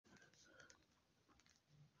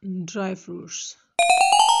dry fruits.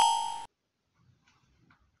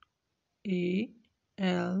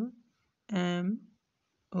 ALMOND,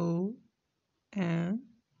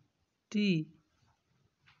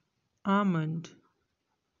 almond.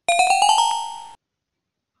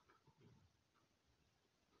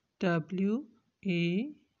 WALNUT,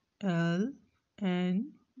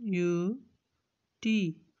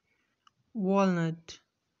 walnut.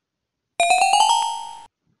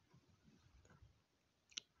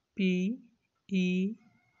 PEANUT,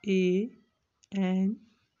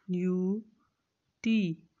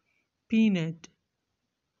 peanut.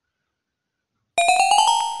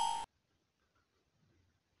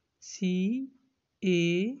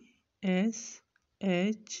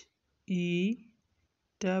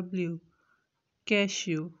 CASHEW,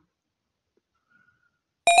 cashew.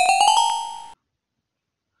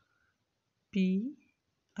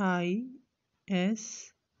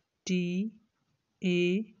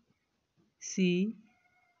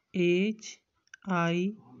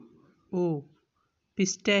 PISTACHIO,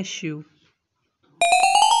 pistachio.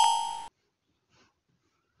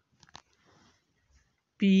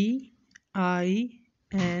 PINENUT,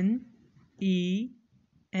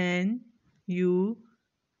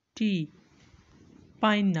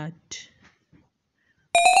 pine nut.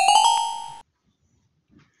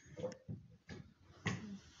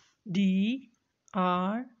 DRIED,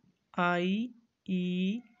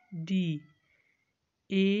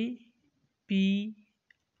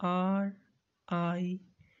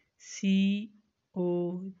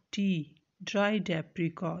 APRICOT, dried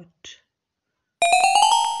apricot.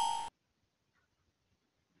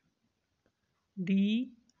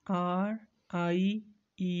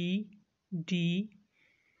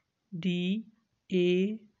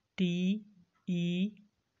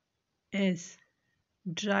 DRIEDDATES,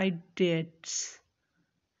 dried dates.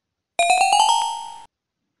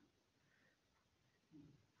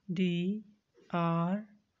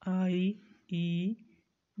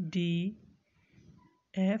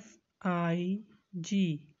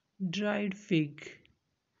 DRIEDFIG, dried fig.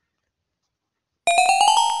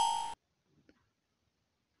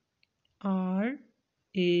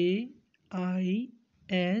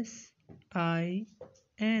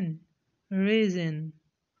 RAISIN, raisin.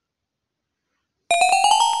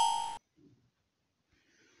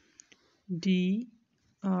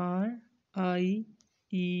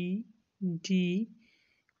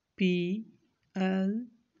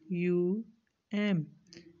 DRIEDPLUM,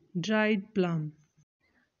 dried plum.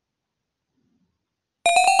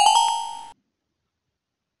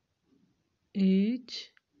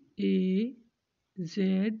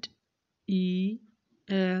 HAZELNUT,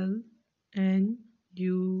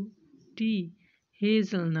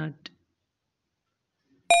 hazelnut.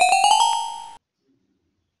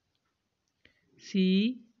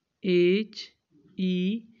 CHESTNUT,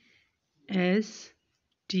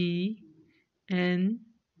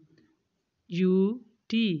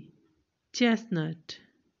 chestnut.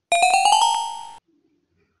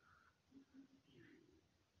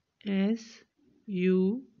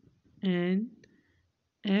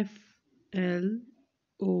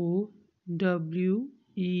 SUNFLOWER,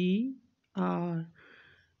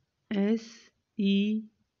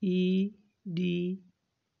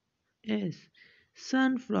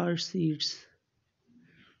 sunflower seeds.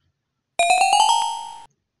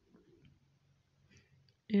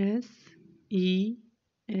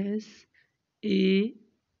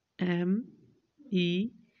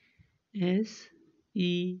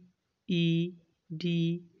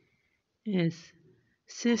 SESAMESEEDS,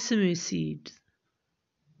 sesame seeds.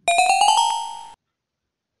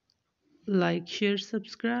 Like, share,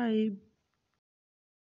 subscribe.